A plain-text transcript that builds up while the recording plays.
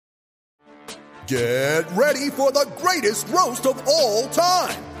Get ready for the greatest roast of all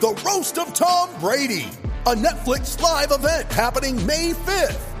time, the Roast of Tom Brady, a Netflix live event happening May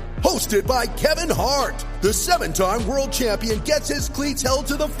 5th. Hosted by Kevin Hart, the 7-time world champion gets his cleats held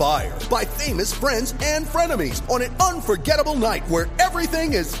to the fire by famous friends and frenemies on an unforgettable night where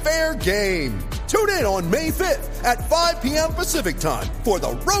everything is fair game. Tune in on May 5th at 5 p.m. Pacific time for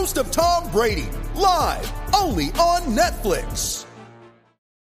the Roast of Tom Brady, live only on Netflix.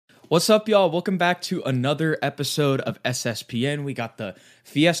 What's up, y'all? Welcome back to another episode of SSPN. We got the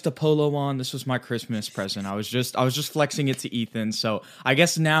Fiesta Polo on. This was my Christmas present. I was just flexing it to Ethan, so I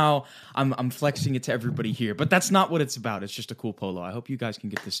guess now I'm flexing it to everybody here. But that's not what it's about. It's just a cool polo. I hope you guys can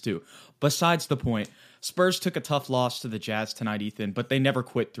get this too. Besides the point, Spurs took a tough loss to the Jazz tonight, Ethan, but they never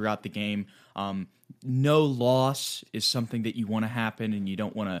quit throughout the game. No loss is something that you want to happen, and you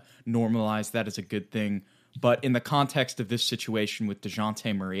don't want to normalize that as a good thing. But in the context of this situation with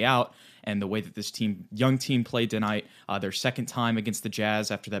DeJounte Murray out and the way that this young team played tonight, their second time against the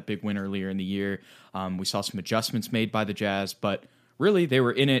Jazz after that big win earlier in the year, we saw some adjustments made by the Jazz, but really they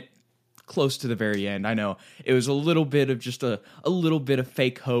were in it close to the very end. I know it was a little bit of just a little bit of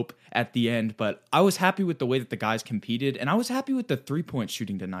fake hope at the end, but I was happy with the way that the guys competed, and I was happy with the three-point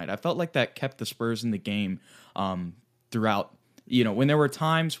shooting tonight. I felt like that kept the Spurs in the game throughout. You know, when there were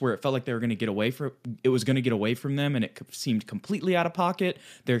times where it felt like they were going to get away from them, and it seemed completely out of pocket,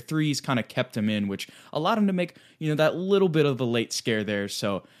 their threes kind of kept them in, which allowed them to make, that little bit of a late scare there.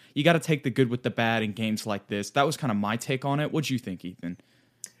 So you got to take the good with the bad in games like this. That was kind of my take on it. What'd you think, Ethan?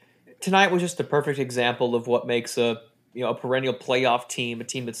 Tonight was just a perfect example of what makes a perennial playoff team, a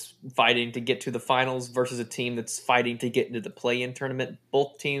team that's fighting to get to the finals versus a team that's fighting to get into the play-in tournament.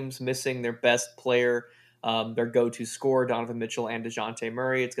 Both teams missing their best player, their go-to scorer, Donovan Mitchell and DeJounte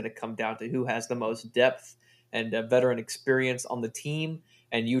Murray. It's going to come down to who has the most depth and veteran experience on the team,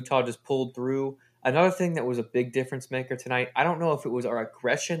 and Utah just pulled through. Another thing that was a big difference maker tonight, I don't know if it was our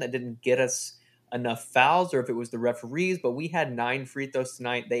aggression that didn't get us enough fouls or if it was the referees, but we had 9 free throws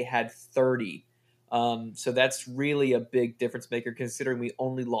tonight. They had 30. So that's really a big difference maker considering we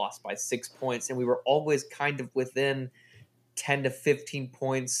only lost by 6 points, and we were always kind of within 10 to 15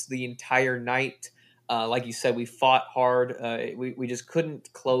 points the entire night. Like you said, we fought hard. We just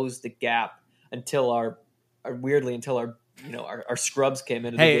couldn't close the gap until our scrubs came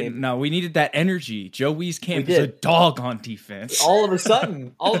into the game. No, we needed that energy. Joe Wieskamp is a dog on defense. All of a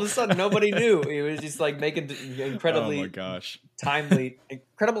sudden, nobody knew. It was just like making incredibly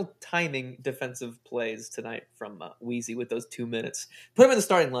incredible timing defensive plays tonight from Weezy with those 2 minutes. Put him in the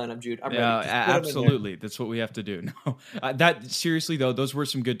starting lineup, Jude. I'm ready. Absolutely. That's what we have to do. No, seriously though, those were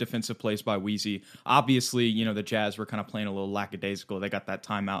some good defensive plays by Weezy. Obviously, the Jazz were kind of playing a little lackadaisical. They got that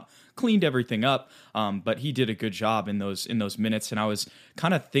timeout, cleaned everything up, but he did a good job in those minutes. And I was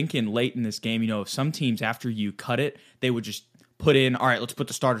kind of thinking late in this game, some teams after you cut it, they would just put in, all right, let's put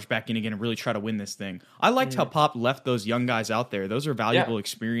the starters back in again and really try to win this thing. I liked how Pop left those young guys out there. Those are valuable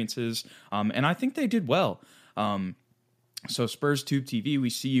experiences, and I think they did well. So Spurs Tube TV, we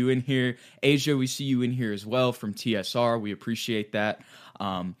see you in here. Asia, we see you in here as well from TSR. We appreciate that.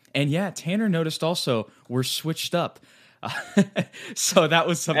 And yeah, Tanner noticed also we're switched up. So that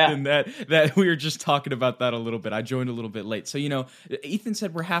was something that we were just talking about that a little bit. I joined a little bit late. So, Ethan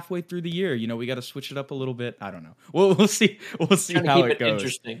said we're halfway through the year. We got to switch it up a little bit. I don't know. We'll see. We'll see how it goes.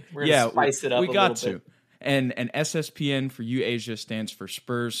 Interesting. We're going to spice it up a little bit. And SSPN for you, Asia, stands for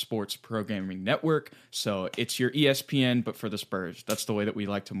Spurs Sports Programming Network. So it's your ESPN, but for the Spurs. That's the way that we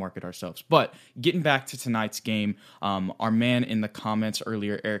like to market ourselves. But getting back to tonight's game, our man in the comments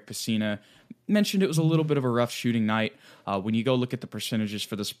earlier, Eric Pacina, mentioned it was a little bit of a rough shooting night. When you go look at the percentages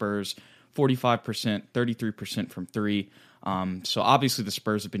for the Spurs, 45%, 33% from three. So obviously the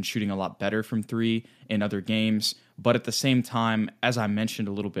Spurs have been shooting a lot better from three in other games. But at the same time, as I mentioned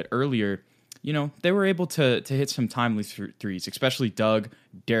a little bit earlier, they were able to hit some timely threes, especially Doug.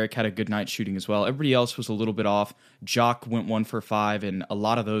 Derek had a good night shooting as well. Everybody else was a little bit off. Jock went 1 for 5, and a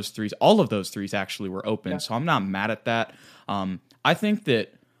lot of those threes, all of those threes actually were open. Yeah. So I'm not mad at that. I think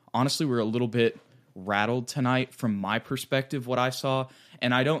that, honestly, we're a little bit rattled tonight from my perspective, what I saw.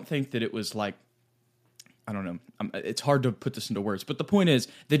 And I don't think that it was like, I don't know. It's hard to put this into words. But the point is,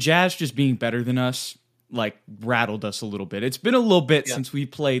 the Jazz just being better than us, rattled us a little bit. It's been a little bit since we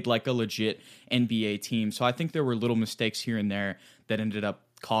played like a legit NBA team. So I think there were little mistakes here and there that ended up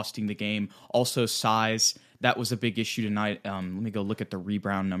costing the game. Also, size. That was a big issue tonight. Let me go look at the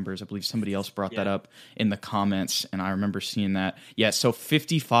rebound numbers. I believe somebody else brought that up in the comments, and I remember seeing that. Yeah, so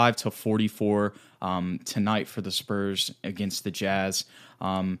 55-44 tonight for the Spurs against the Jazz.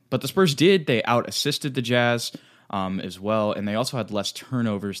 But the Spurs they out-assisted the Jazz. as well. And they also had less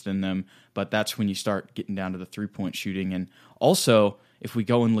turnovers than them, but that's when you start getting down to the three-point shooting. And also, if we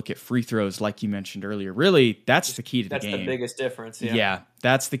go and look at free throws, like you mentioned earlier, really, that's the key to the game. That's the biggest difference, Yeah,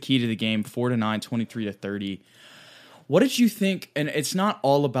 that's the key to the game, 4-9, 23-30. What did you think? And it's not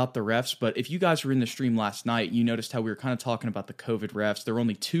all about the refs, but if you guys were in the stream last night, you noticed how we were kind of talking about the COVID refs. There were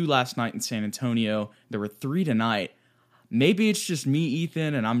only 2 last night in San Antonio. There were 3 tonight. Maybe it's just me,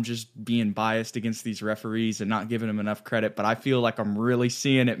 Ethan, and I'm just being biased against these referees and not giving them enough credit, but I feel like I'm really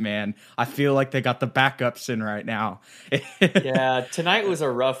seeing it, man. I feel like they got the backups in right now. Yeah, tonight was a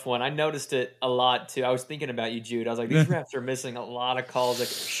rough one. I noticed it a lot, too. I was thinking about you, Jude. I was like, these refs are missing a lot of calls that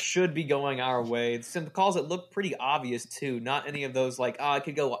should be going our way. Some calls that look pretty obvious, too. Not any of those like, it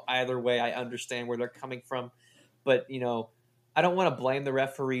could go either way. I understand where they're coming from. But, I don't want to blame the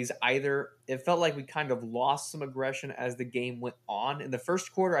referees either. It felt like we kind of lost some aggression as the game went on. In the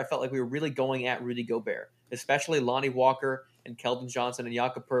first quarter, I felt like we were really going at Rudy Gobert, especially Lonnie Walker and Keldon Johnson and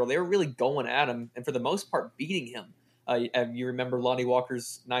Jakob Poeltl. They were really going at him and for the most part beating him. You remember Lonnie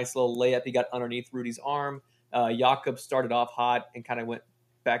Walker's nice little layup. He got underneath Rudy's arm. Jakob started off hot and kind of went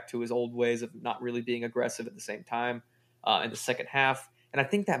back to his old ways of not really being aggressive at the same time in the second half. And I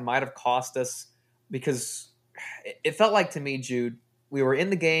think that might have cost us because it felt like to me, Jude, we were in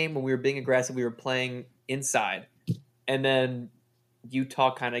the game when we were being aggressive. We were playing inside. And then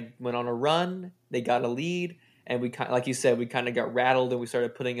Utah kind of went on a run. They got a lead. And we kind of, like you said, we kind of got rattled and we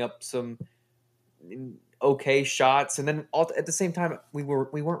started putting up some okay shots. And then at the same time, we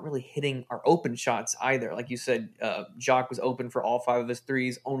weren't really hitting our open shots either. Like you said, Jock was open for all 5 of his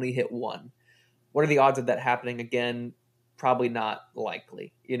threes, only hit 1. What are the odds of that happening again? Probably not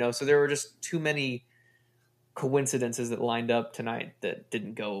likely. So there were just too many coincidences that lined up tonight that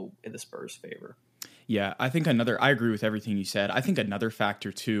didn't go in the Spurs' favor. Yeah, I agree with everything you said. I think another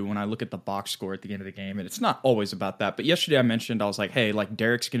factor too, when I look at the box score at the end of the game, and it's not always about that, but yesterday I mentioned, I was like, hey, like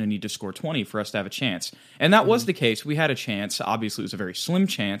Derek's going to need to score 20 for us to have a chance. And that was the case. We had a chance. Obviously, it was a very slim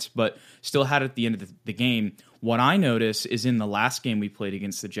chance, but still had it at the end of the game. What I notice is in the last game we played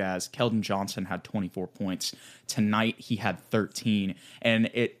against the Jazz, Keldon Johnson had 24 points. Tonight, he had 13. And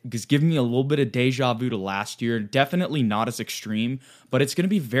it is giving me a little bit of deja vu to last year. Definitely not as extreme, but it's going to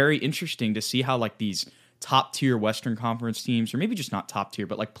be very interesting to see how like these top-tier Western Conference teams, or maybe just not top-tier,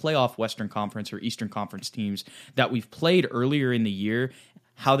 but like playoff Western Conference or Eastern Conference teams that we've played earlier in the year,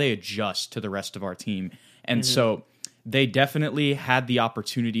 how they adjust to the rest of our team. And so they definitely had the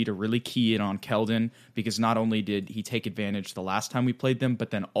opportunity to really key in on Keldon because not only did he take advantage the last time we played them,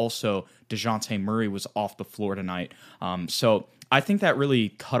 but then also DeJounte Murray was off the floor tonight. So I think that really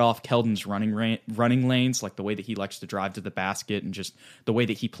cut off Keldon's running lanes, like the way that he likes to drive to the basket and just the way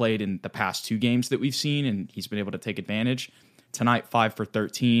that he played in the past 2 games that we've seen, and he's been able to take advantage. Tonight, 5 for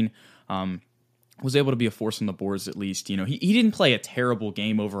 13. Was able to be a force on the boards at least. He didn't play a terrible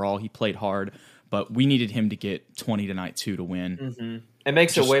game overall. He played hard, but we needed him to get 20 tonight too to win. Mm-hmm. It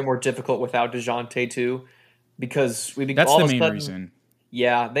makes it way more difficult without DeJounte too, because that's the main reason.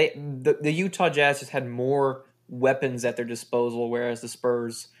 Yeah, the Utah Jazz just had more weapons at their disposal, whereas the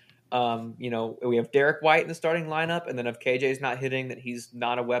Spurs, we have Derek White in the starting lineup, and then if KJ's not hitting, then he's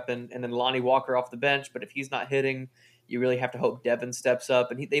not a weapon, and then Lonnie Walker off the bench. But if he's not hitting, you really have to hope Devin steps up,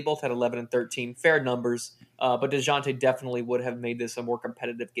 and they both had 11 and 13, fair numbers. But DeJounte definitely would have made this a more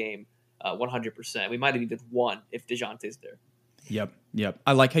competitive game. 100%. We might have needed 1 if DeJounte's there. Yep.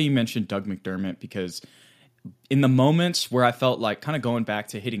 I like how you mentioned Doug McDermott because in the moments where I felt like kind of going back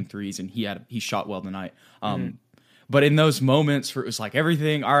to hitting threes and he shot well tonight. But in those moments where it was like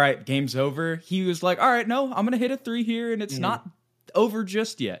everything, all right, game's over, he was like, all right, no, I'm going to hit a 3 here and it's not over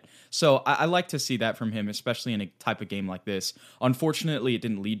just yet. So I like to see that from him, especially in a type of game like this. Unfortunately, it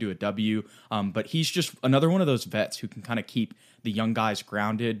didn't lead to a W, but he's just another one of those vets who can kind of keep the young guys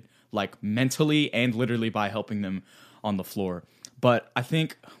grounded, like mentally and literally by helping them on the floor. But I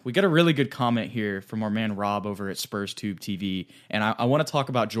think we got a really good comment here from our man Rob over at Spurs Tube TV. And I want to talk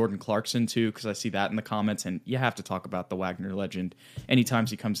about Jordan Clarkson too, because I see that in the comments. And you have to talk about the Wagner legend anytime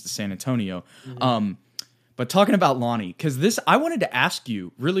he comes to San Antonio. But talking about Lonnie, because I wanted to ask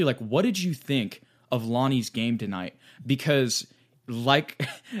you really, like, what did you think of Lonnie's game tonight? Because like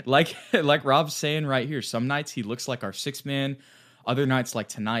Rob's saying right here, some nights he looks like our 6th man. Other nights like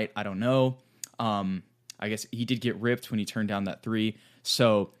tonight, I don't know. I guess he did get ripped when he turned down that 3.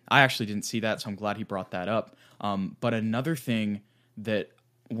 So I actually didn't see that, so I'm glad he brought that up. But another thing that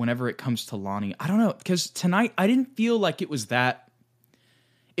whenever it comes to Lonnie, I don't know, because tonight I didn't feel like it was that.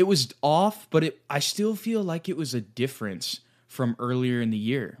 It was off, but I still feel like it was a difference from earlier in the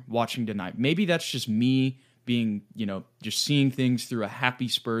year watching tonight. Maybe that's just me being, just seeing things through a happy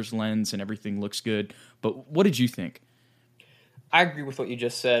Spurs lens and everything looks good. But what did you think? I agree with what you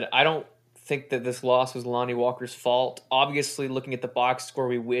just said. I don't think that this loss was Lonnie Walker's fault. Obviously, looking at the box score,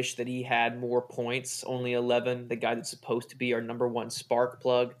 we wish that he had more points, only 11, the guy that's supposed to be our number one spark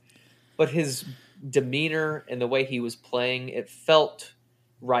plug. But his demeanor and the way he was playing, it felt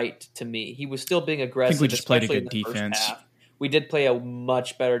right to me. He was still being aggressive. I think we just played a good defense. We did play a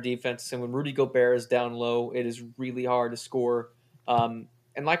much better defense, and when Rudy Gobert is down low, it is really hard to score. And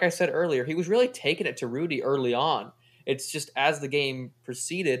like I said earlier, he was really taking it to Rudy early on. It's just as the game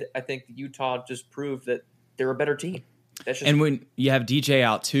proceeded, I think Utah just proved that they're a better team. And when you have DJ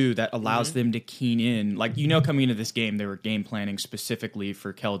out too, that allows them to keen in. Like, coming into this game, they were game planning specifically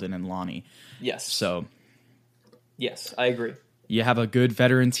for Keldon and Lonnie. Yes. So. Yes, I agree. You have a good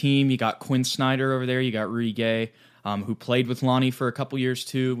veteran team. You got Quinn Snyder over there. You got Rudy Gay, who played with Lonnie for a couple years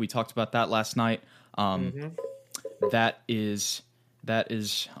too. We talked about that last night. That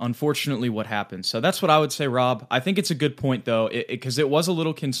is unfortunately what happened. So that's what I would say, Rob. I think it's a good point, though, because it was a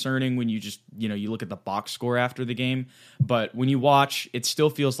little concerning when you just, you look at the box score after the game. But when you watch, it still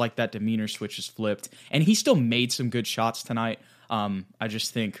feels like that demeanor switch is flipped. And he still made some good shots tonight. I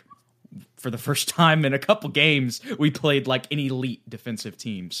just think for the first time in a couple games, we played like an elite defensive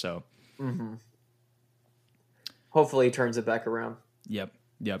team. So hopefully he turns it back around. Yep.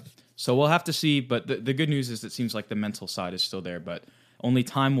 So we'll have to see, but the good news is it seems like the mental side is still there, but only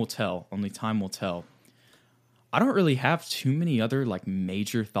time will tell. I don't really have too many other like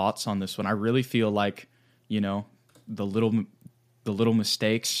major thoughts on this one. I really feel like, the little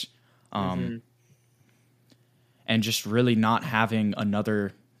mistakes, and just really not having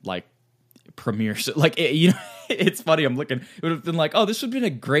another like premier. Like, it's funny. I'm looking. It would have been like, oh, this would have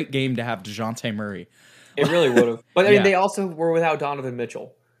been a great game to have DeJounte Murray. It really would have. But I mean, they also were without Donovan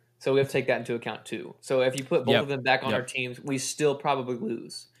Mitchell. So we have to take that into account too. So if you put both of them back on our teams, we still probably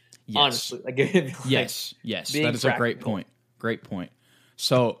lose. Yes. Honestly. Yes. That is a great point.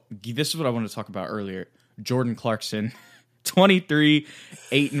 So this is what I wanted to talk about earlier. Jordan Clarkson, 23,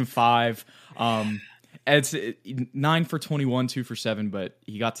 8 and 5. It's 9 for 21, 2 for 7, but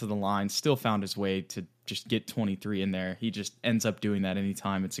he got to the line, still found his way to just get 23 in there. He just ends up doing that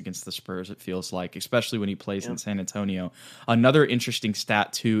anytime it's against the Spurs, it feels like, especially when he plays in San Antonio. Another interesting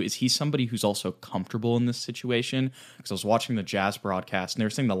stat, too, is he's somebody who's also comfortable in this situation, because I was watching the Jazz broadcast, and they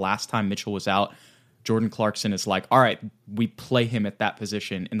were saying the last time Mitchell was out, Jordan Clarkson is like, all right, we play him at that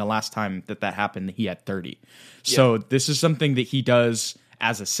position, and the last time that happened, he had 30. So this is something that he does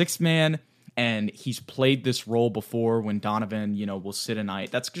as a sixth man, and he's played this role before when Donovan, will sit a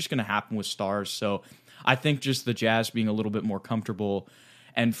night. That's just going to happen with stars. So I think just the Jazz being a little bit more comfortable,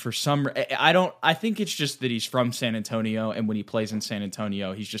 and for some, I think it's just that he's from San Antonio, and when he plays in San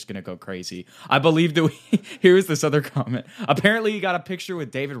Antonio, he's just going to go crazy. I believe that here's this other comment. Apparently, he got a picture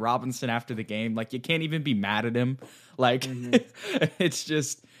with David Robinson after the game. Like, you can't even be mad at him. Like, it's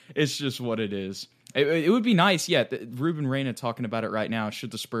just what it is. It would be nice, Ruben Reyna talking about it right now.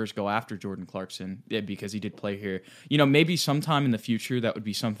 Should the Spurs go after Jordan Clarkson? Yeah, because he did play here. Maybe sometime in the future that would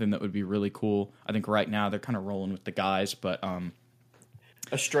be something that would be really cool. I think right now they're kind of rolling with the guys, but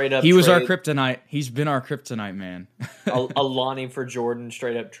a straight up. He was our kryptonite. He's been our kryptonite, man. a Lonnie for Jordan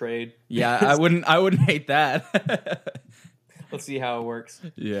straight up trade. Yeah, I wouldn't hate that. Let's see how it works.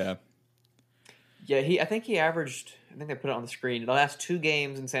 Yeah. Yeah, I think they put it on the screen. The last 2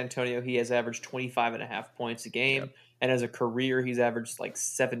 games in San Antonio, he has averaged 25.5 points a game. Yep. And as a career, he's averaged like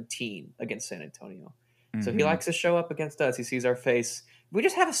 17 against San Antonio. So he likes to show up against us. He sees our face. We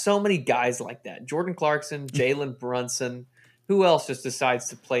just have so many guys like that. Jordan Clarkson, Jalen Brunson. Who else just decides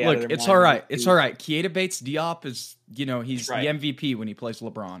to play out of their mind? It's all right. It's all right. Keita Bates-Diop is, he's the MVP when he plays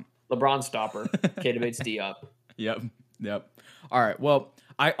LeBron. LeBron stopper. Keita Bates-Diop. Yep. All right. Well,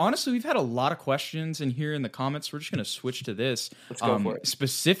 we've had a lot of questions in here in the comments. We're just going to switch to this. Let's go for it.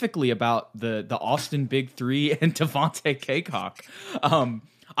 Specifically about the Austin Big Three and Devontae Cacok.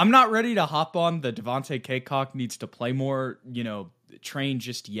 I'm not ready to hop on the Devontae Cacok needs to play more, train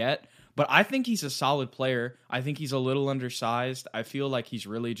just yet. But I think he's a solid player. I think he's a little undersized. I feel like he's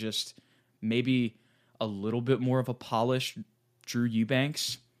really just maybe a little bit more of a polished Drew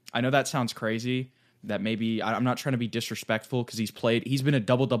Eubanks. I know that sounds crazy. That maybe I'm not trying to be disrespectful because he's been a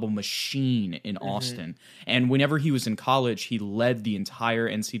double-double machine in Austin. And whenever he was in college, he led the entire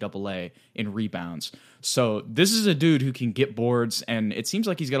NCAA in rebounds. So this is a dude who can get boards, and it seems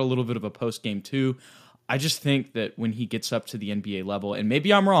like he's got a little bit of a post-game too. I just think that when he gets up to the NBA level, and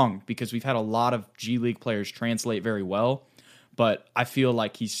maybe I'm wrong because we've had a lot of G League players translate very well, but I feel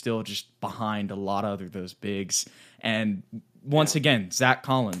like he's still just behind a lot of those bigs. And once again, Zach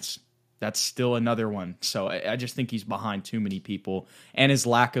Collins, That's still another one. So I just think he's behind too many people. And his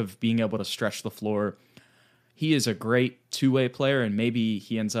lack of being able to stretch the floor. He is a great two-way player, and maybe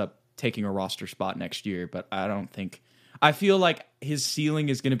he ends up taking a roster spot next year, but I don't think... I feel like his ceiling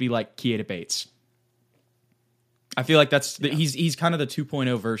is going to be like Keita Bates. I feel like he's kind of the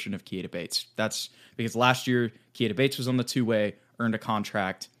 2.0 version of Keita Bates. That's because last year, Keita Bates was on the two-way, earned a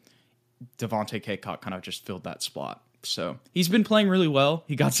contract. Devontae Cacok kind of just filled that spot. So he's been playing really well.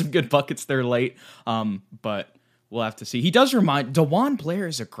 He got some good buckets there late, but we'll have to see. He does remind... DeJuan Blair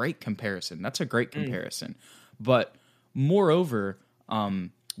is a great comparison. That's a great comparison. But moreover,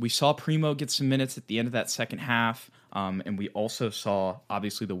 we saw Primo get some minutes at the end of that second half, and we also saw,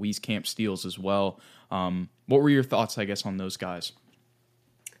 obviously, the Wieskamp steals as well. What were your thoughts, I guess, on those guys?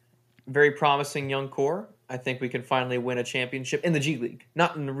 Very promising young core. I think we can finally win a championship in the G League,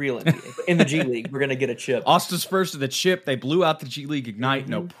 not in the real NBA, but in the G League. We're going to get a chip. Austin's first to the chip. They blew out the G League Ignite,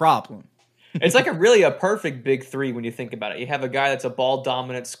 no problem. It's like a perfect big three when you think about it. You have a guy that's a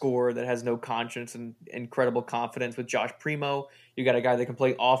ball-dominant scorer that has no conscience and incredible confidence with Josh Primo. You got a guy that can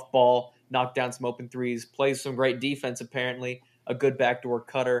play off-ball, knock down some open threes, plays some great defense apparently, a good backdoor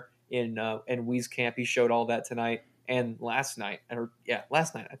cutter in Wieskamp. He showed all that tonight and last night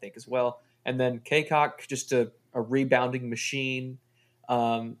I think as well. And then Cacok, just a rebounding machine.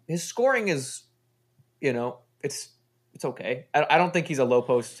 His scoring is, it's okay. I don't think he's a low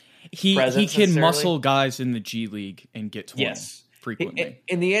post. He can muscle guys in the G League and get to him frequently.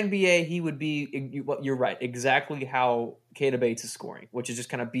 In the NBA, he would be, you're right, exactly how Keita Bates is scoring, which is just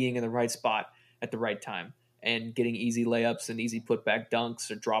kind of being in the right spot at the right time and getting easy layups and easy putback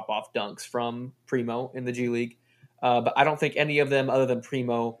dunks or drop-off dunks from Primo in the G League. But I don't think any of them, other than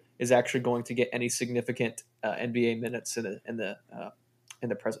Primo, is actually going to get any significant NBA minutes in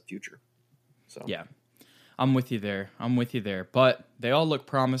the present future. So yeah. I'm with you there. But they all look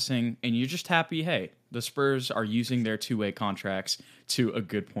promising, and you're just happy, hey, the Spurs are using their two-way contracts to a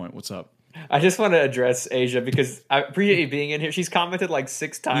good point. What's up? I just want to address Asia because I appreciate you being in here. She's commented like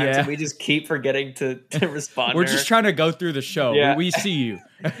 6 times, and we just keep forgetting to respond. We're just trying to go through the show. Yeah. We see you.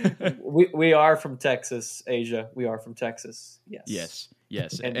 we are from Texas, Asia. We are from Texas. Yes.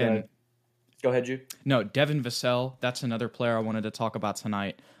 And go ahead, Jude. No, Devin Vassell, that's another player I wanted to talk about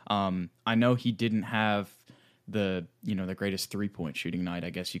tonight. I know he didn't have the greatest three-point shooting night, I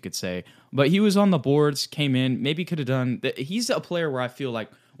guess you could say, but he was on the boards, came in, maybe could have done. He's a player where I feel like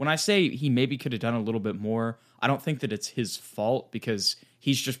when I say he maybe could have done a little bit more, I don't think that it's his fault because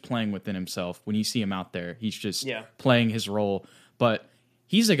he's just playing within himself. When you see him out there, he's just playing his role. But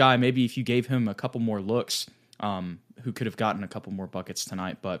he's a guy, maybe if you gave him a couple more looks, who could have gotten a couple more buckets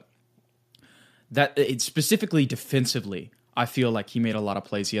tonight. But that it's specifically defensively, I feel like he made a lot of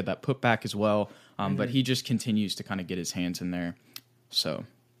plays. He had that putback as well, but he just continues to kind of get his hands in there. So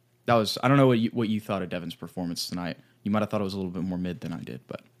that was, I don't know what you thought of Devin's performance tonight. You might have thought it was a little bit more mid than I did,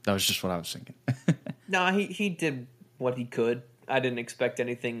 but that was just what I was thinking. No, he did what he could. I didn't expect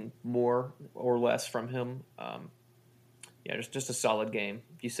anything more or less from him. Just a solid game.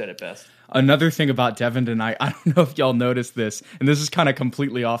 You said it best. Another thing about Devin tonight, I don't know if y'all noticed this, and this is kind of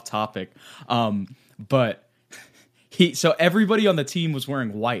completely off topic, but so everybody on the team was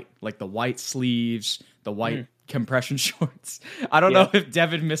wearing white, like the white sleeves, the white compression shorts. I don't know if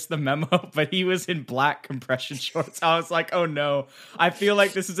Devin missed the memo, but he was in black compression shorts. I was like, oh no. I feel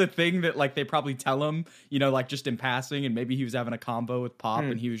like this is a thing that like they probably tell him, like just in passing, and maybe he was having a combo with Pop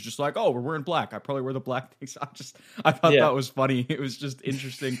and he was just like, oh, we're wearing black. I probably wear the black things. I thought that was funny. It was just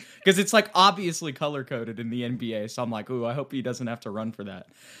interesting because it's like obviously color coded in the NBA. So I'm like, ooh, I hope he doesn't have to run for that.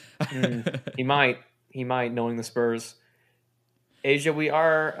 He might, knowing the Spurs. Asia, we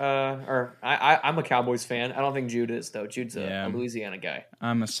are, I'm a Cowboys fan. I don't think Jude is, though. Jude's a Louisiana guy.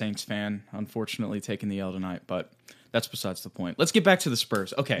 I'm a Saints fan, unfortunately taking the L tonight, but that's besides the point. Let's get back to the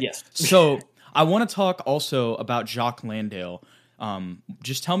Spurs. Okay, yes. So I want to talk also about Jock Landale.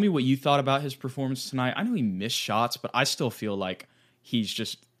 Just tell me what you thought about his performance tonight. I know he missed shots, but I still feel like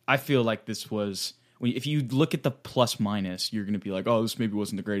I feel like this was, if you look at the plus minus, you're going to be like, oh, this maybe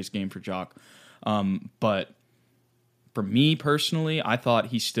wasn't the greatest game for Jock. But for me personally, I thought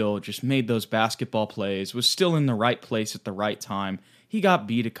he still just made those basketball plays, was still in the right place at the right time. He got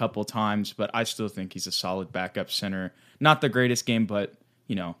beat a couple times, but I still think he's a solid backup center. Not the greatest game, but,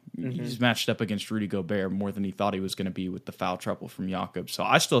 he's matched up against Rudy Gobert more than he thought he was going to be with the foul trouble from Jakob. So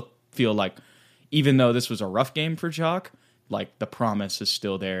I still feel like even though this was a rough game for Jock, like the promise is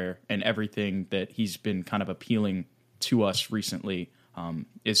still there and everything that he's been kind of appealing to us recently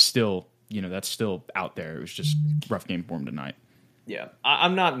is still that's still out there. It was just rough game for him tonight. Yeah,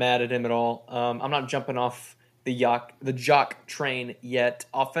 I'm not mad at him at all. I'm not jumping off the jock train yet.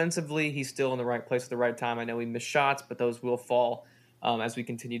 Offensively, he's still in the right place at the right time. I know he missed shots, but those will fall as we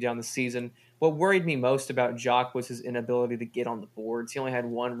continue down the season. What worried me most about Jock was his inability to get on the boards. He only had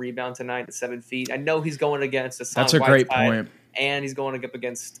 1 rebound tonight at 7 feet. I know he's going against the That's a great point. And he's going up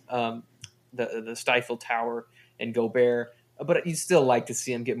against the Stifle Tower and Gobert. But you'd still like to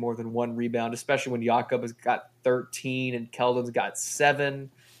see him get more than 1 rebound, especially when Jakob has got 13 and Keldon's got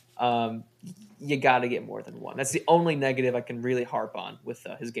 7. You got to get more than 1. That's the only negative I can really harp on with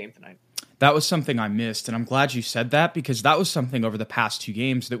his game tonight. That was something I missed, and I'm glad you said that because that was something over the past 2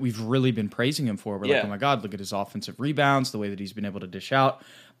 games that we've really been praising him for. We're like, oh my God, look at his offensive rebounds, the way that he's been able to dish out.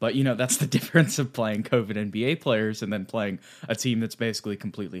 But, that's the difference of playing COVID NBA players and then playing a team that's basically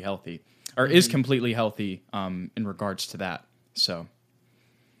completely healthy or is completely healthy in regards to that. So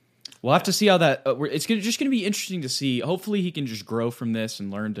we'll have to see how that it's just going to be interesting to see. Hopefully he can just grow from this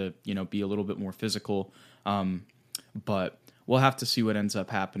and learn to, be a little bit more physical. But we'll have to see what ends up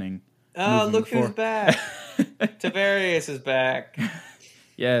happening. Oh, look who's back. Tavares is back.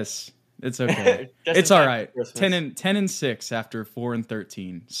 Yes, it's okay. It's all right. 10-6 after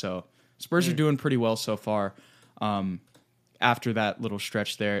 4-13. So Spurs are doing pretty well so far. After that little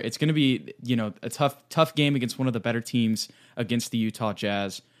stretch there, it's going to be a tough game against one of the better teams against the Utah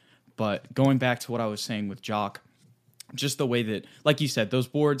Jazz. But going back to what I was saying with Jock, just the way that, like you said, those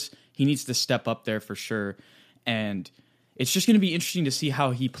boards, he needs to step up there for sure. And it's just going to be interesting to see how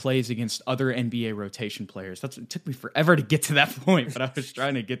he plays against other NBA rotation players. It took me forever to get to that point, but I was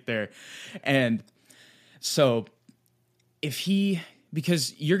trying to get there. And so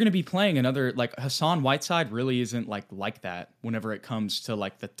because you're going to be playing another, like Hassan Whiteside really isn't like that whenever it comes to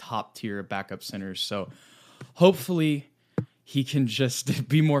like the top tier backup centers. So hopefully he can just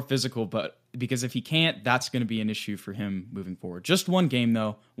be more physical, but because if he can't, that's going to be an issue for him moving forward. Just one game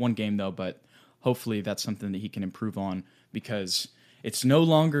though, but hopefully that's something that he can improve on because it's no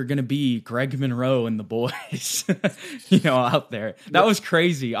longer going to be Greg Monroe and the boys, out there. That was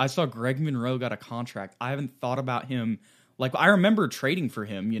crazy. I saw Greg Monroe got a contract. I haven't thought about him. Like, I remember trading for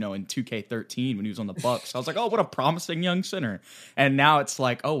him, in 2K13 when he was on the Bucks. I was like, oh, what a promising young center. And now it's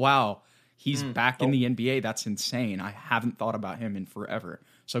like, oh, wow, he's back in the NBA. That's insane. I haven't thought about him in forever.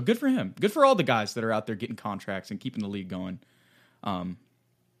 So good for him. Good for all the guys that are out there getting contracts and keeping the league going.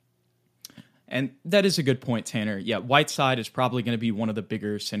 And that is a good point, Tanner. Yeah, Whiteside is probably going to be one of the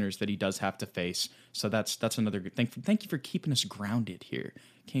bigger centers that he does have to face. So that's another good thing. Thank you for keeping us grounded here.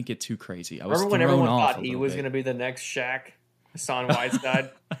 Can't get too crazy. Remember when everyone thought he was going to be the next Shaq, Hassan Whiteside,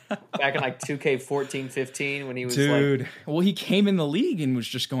 back in like 2K14-15 when he was well, he came in the league and was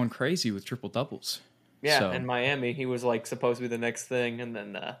just going crazy with triple doubles. Yeah, so. In Miami, he was like supposed to be the next thing, and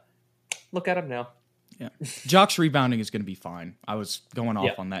then look at him now. Yeah, Jock's rebounding is going to be fine. I was going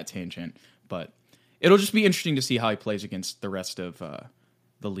off on that tangent. But it'll just be interesting to see how he plays against the rest of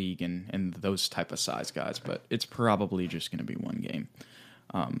the league and those type of size guys. But it's probably just going to be one game.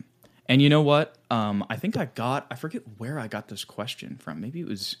 And you know what? I think I forget where I got this question from. Maybe it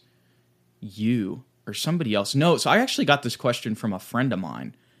was you or somebody else. No, so I actually got this question from a friend of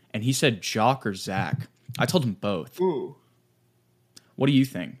mine. And he said Jock or Zach. I told him both. Ooh. What do you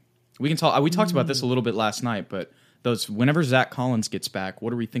think? We can talk. We talked about this a little bit last night, but whenever Zach Collins gets back,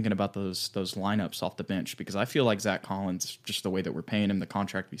 what are we thinking about those lineups off the bench? Because I feel like Zach Collins, just the way that we're paying him, the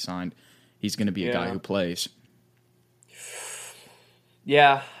contract we signed, he's going to be a guy who plays.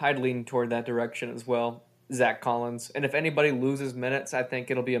 Yeah, I'd lean toward that direction as well, Zach Collins. And if anybody loses minutes, I think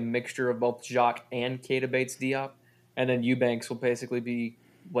it'll be a mixture of both Jock and Keita Bates-Diop. And then Eubanks will basically be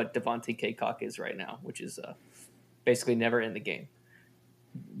what Devontae Cacok is right now, which is basically never in the game.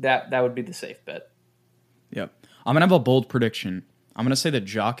 That would be the safe bet. Yep. I'm going to have a bold prediction. I'm going to say that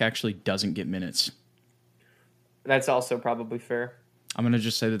Jock actually doesn't get minutes. That's also probably fair. I'm going to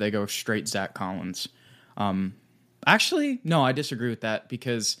just say that they go straight Zach Collins. Actually, no, I disagree with that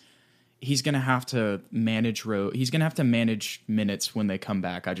because he's going to have to manage he's going to have to manage minutes when they come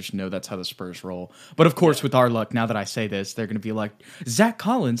back. I just know that's how the Spurs roll. But of course, with our luck, now that I say this, they're going to be like, Zach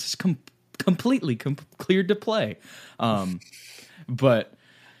Collins is completely cleared to play. But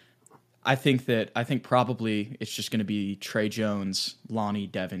I think probably it's just going to be Trey Jones, Lonnie,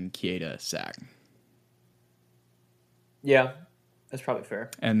 Devin, Keita, Zach. Yeah, that's probably fair.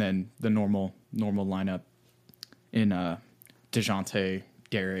 And then the normal lineup in DeJounte,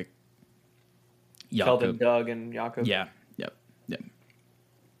 Derek, Jakob. Keldon, Doug, and Jakob. Yeah, yep.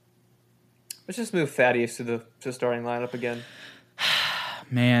 Let's just move Thaddeus to the starting lineup again.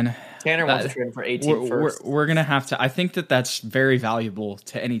 Man. Tanner wants to trade him for 18 first. We're going to have to. I think that's very valuable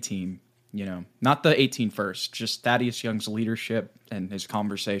to any team. Not the 18 first, just Thaddeus Young's leadership and his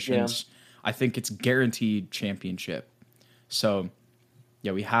conversations I think it's guaranteed championship. So,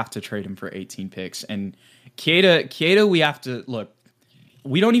 yeah, we have to trade him for 18 picks. And Keita, we have to look.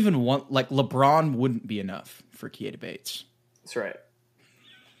 We don't even want LeBron wouldn't be enough for Keita Bates. That's right.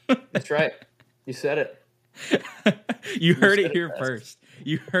 That's right. You said it. You heard it here first.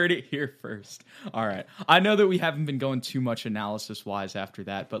 You heard it here first. All right. I know that we haven't been going too much analysis-wise after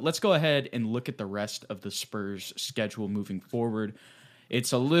that, but let's go ahead and look at the rest of the Spurs' schedule moving forward.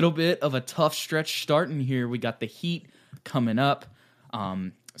 It's a little bit of a tough stretch starting here. We got the Heat coming up.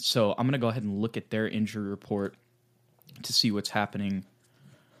 So I'm going to go ahead and look at their injury report to see what's happening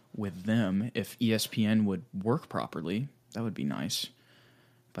with them. If ESPN would work properly, that would be nice.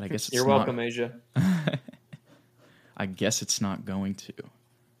 But I guess it's You're welcome, Asia. I guess it's not going to.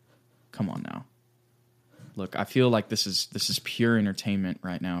 Come on now. Look, I feel like this is pure entertainment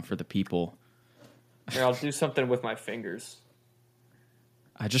right now for the people. Here, I'll do something with my fingers.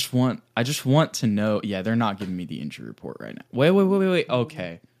 I just want to know. Yeah, they're not giving me the injury report right now. Wait.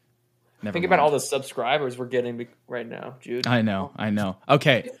 Okay. Think about all the subscribers we're getting right now, Jude. I know.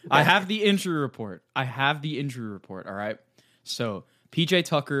 Okay, I have the injury report. All right. So PJ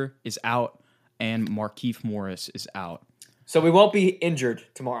Tucker is out. And Markieff Morris is out. So we won't be injured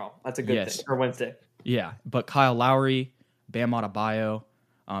tomorrow. That's a good thing. Or Wednesday. Yeah, but Kyle Lowry, Bam Adebayo,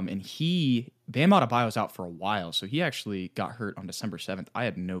 and Bam Adebayo's out for a while, so he actually got hurt on December 7th. I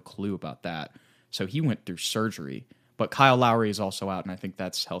had no clue about that. So he went through surgery. But Kyle Lowry is also out, and I think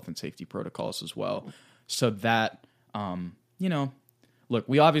that's health and safety protocols as well. So that, look,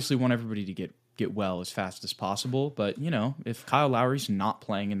 we obviously want everybody to get well as fast as possible, but if Kyle Lowry's not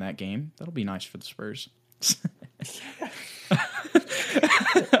playing in that game, that'll be nice for the Spurs.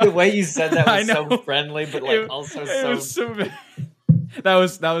 The way you said that was so friendly, but also so. Was so bad. That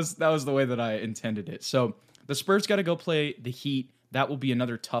was the way that I intended it. So the Spurs got to go play the Heat. That will be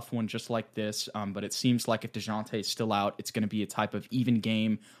another tough one, just like this. But it seems like if DeJounte is still out, it's going to be a type of even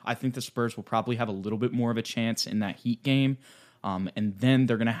game. I think the Spurs will probably have a little bit more of a chance in that Heat game, and then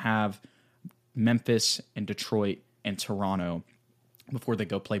they're going to have Memphis and Detroit and Toronto before they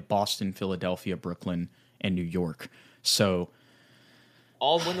go play Boston, Philadelphia, Brooklyn, and New York. So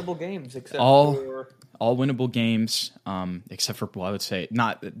all winnable games except all winnable games, except for, well, I would say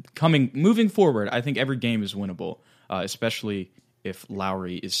moving forward. I think every game is winnable, especially if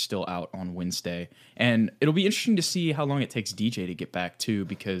Lowry is still out on Wednesday. And it'll be interesting to see how long it takes DJ to get back too,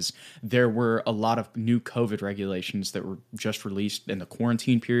 because there were a lot of new COVID regulations that were just released in the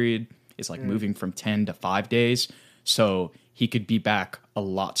quarantine period. Is moving from 10 to 5 days, so he could be back a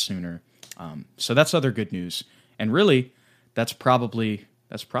lot sooner. So that's other good news. And really, that's probably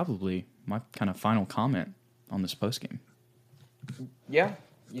my kind of final comment on this postgame. Yeah,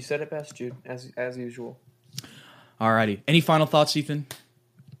 you said it best, Jude, as usual. Alrighty. Any final thoughts, Ethan?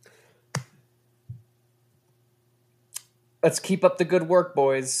 Let's keep up the good work,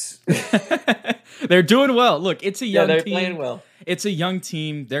 boys. They're doing well. Look, it's a young team. They're playing well. It's a young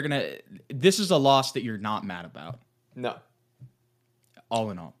team. This is a loss that you're not mad about. No.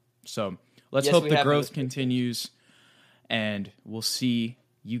 All in all. So let's hope the growth continues, and we'll see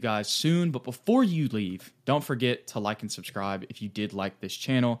you guys soon. But before you leave, don't forget to like and subscribe if you did like this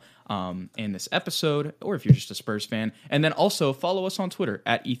channel and this episode, or if you're just a Spurs fan. And then also follow us on Twitter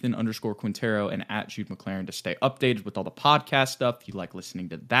at Ethan_Quintero and at Jude McLaren to stay updated with all the podcast stuff if you like listening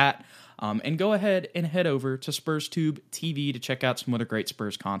to that. And go ahead and head over to SpursTube TV to check out some other great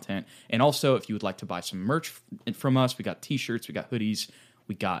Spurs content. And also, if you would like to buy some merch from us, we got t-shirts, we got hoodies,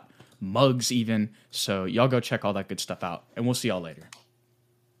 we got mugs even. So y'all go check all that good stuff out, and we'll see y'all later.